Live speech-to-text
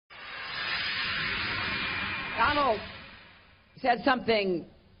Donald said something,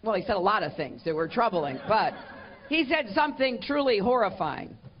 well, he said a lot of things that were troubling, but he said something truly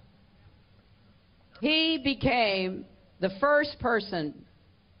horrifying. He became the first person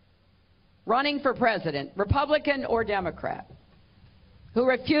running for president, Republican or Democrat, who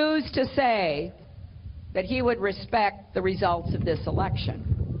refused to say that he would respect the results of this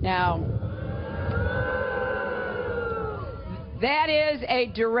election. Now, that is a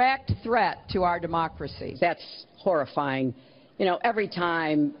direct threat to our democracy. That's horrifying. You know, every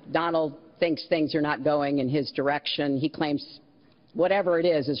time Donald thinks things are not going in his direction, he claims whatever it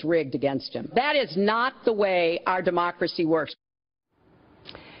is rigged against him. That is not the way our democracy works.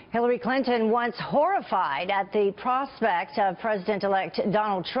 Hillary Clinton, once horrified at the prospect of President-elect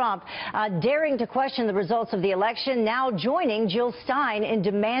Donald Trump daring to question the results of the election, now joining Jill Stein in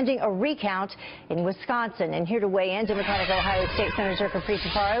demanding a recount in Wisconsin. And here to weigh in, Democratic Ohio State Senator Capri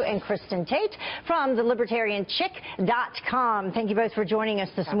Tafaro and Kristen Tate from the LibertarianChick.com. Thank you both for joining us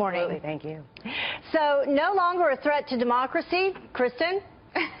this morning. Absolutely, thank you. So, no longer a threat to democracy, Kristen?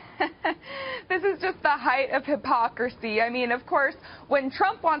 This is just the height of hypocrisy. I mean, of course, when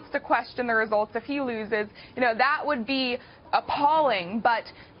Trump wants to question the results, if he loses, you know, that would be appalling. But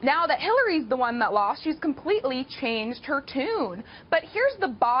now that Hillary's the one that lost, she's completely changed her tune. But here's the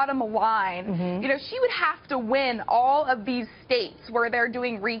bottom line. You know, she would have to win all of these states where they're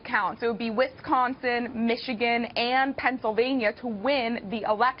doing recounts. It would be Wisconsin, Michigan, and Pennsylvania to win the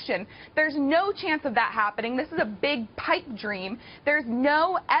election. There's no chance of that happening. This is a big pipe dream. There's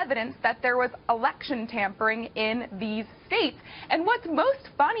no evidence that there was election tampering in these states. And what's most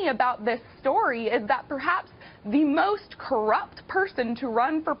funny about this story is that perhaps the most corrupt person to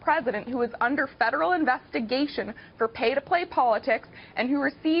run for president, who is under federal investigation for pay-to-play politics and who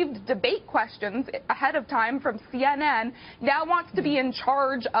received debate questions ahead of time from CNN, now wants to be in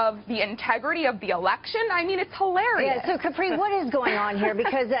charge of the integrity of the election. I mean, it's hilarious. Yeah, so, Capri, what is going on here?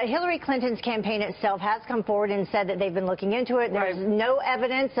 Because Hillary Clinton's campaign itself has come forward and said that they've been looking into it. There's no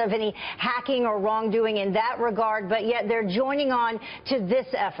evidence of any hacking or wrongdoing in that regard, but yet they're joining on to this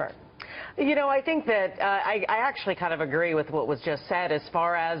effort. You know, I think that I actually kind of agree with what was just said as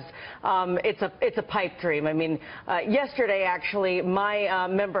far as it's a pipe dream. I mean, yesterday, actually, my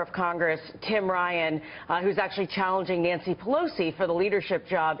member of Congress, Tim Ryan, who's actually challenging Nancy Pelosi for the leadership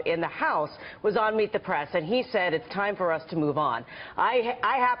job in the House, was on Meet the Press, and he said it's time for us to move on. I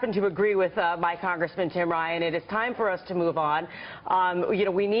happen to agree with my Congressman Tim Ryan. It is time for us to move on. You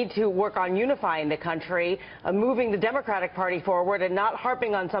know, we need to work on unifying the country, moving the Democratic Party forward, and not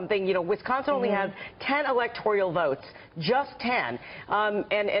harping on something. You know, Wisconsin only has 10 electoral votes, just 10.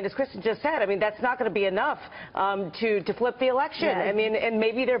 And as Kristen just said, I mean, that's not going to be enough to flip the election. Yeah. I mean, and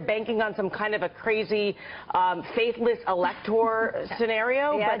maybe they're banking on some kind of a crazy faithless elector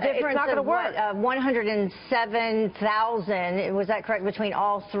scenario, Yeah, but it's not going to work. 107,000, was that correct, between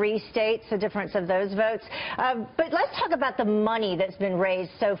all three states, the difference of those votes? But let's talk about the money that's been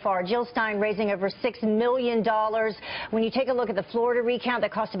raised so far. Jill Stein raising over $6 million. When you take a look at the Florida recount,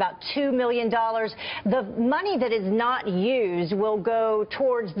 that cost about $2 million. The money that is not used will go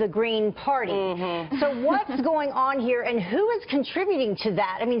towards the Green Party. So what's going on here, and who is contributing to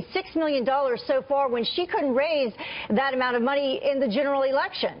that? I mean, $6 million so far when she couldn't raise that amount of money in the general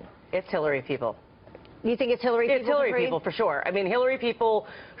election. It's Hillary people. You think it's Hillary people? It's Hillary people, for sure. I mean, Hillary people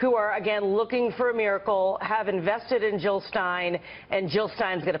who are, again, looking for a miracle, have invested in Jill Stein, and Jill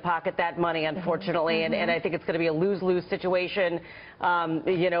Stein's going to pocket that money, unfortunately, and I think it's going to be a lose-lose situation,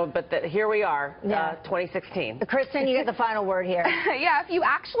 you know, but here we are, 2016. Kristen, you get the final word here. Yeah, if you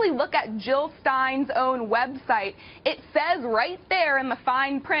actually look at Jill Stein's own website, it says right there in the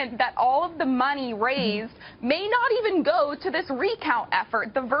fine print that all of the money raised may not even go to this recount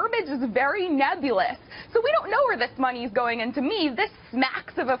effort. The verbiage is very nebulous. So we don't know where this money is going, and to me, this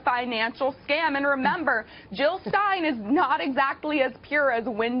smacks of a financial scam. And remember, Jill Stein is not exactly as pure as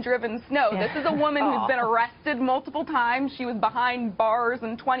wind-driven snow. This is a woman who's been arrested multiple times. She was behind bars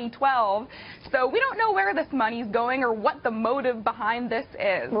in 2012. So we don't know where this money is going or what the motive behind this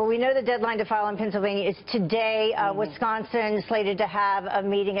is. Well, we know the deadline to file in Pennsylvania is today. Wisconsin slated to have a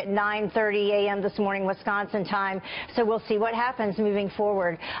meeting at 9:30 a.m. this morning, Wisconsin time. So we'll see what happens moving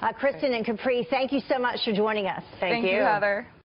forward. Kristen and Capri, thank you so much for joining us. Thank you, Heather.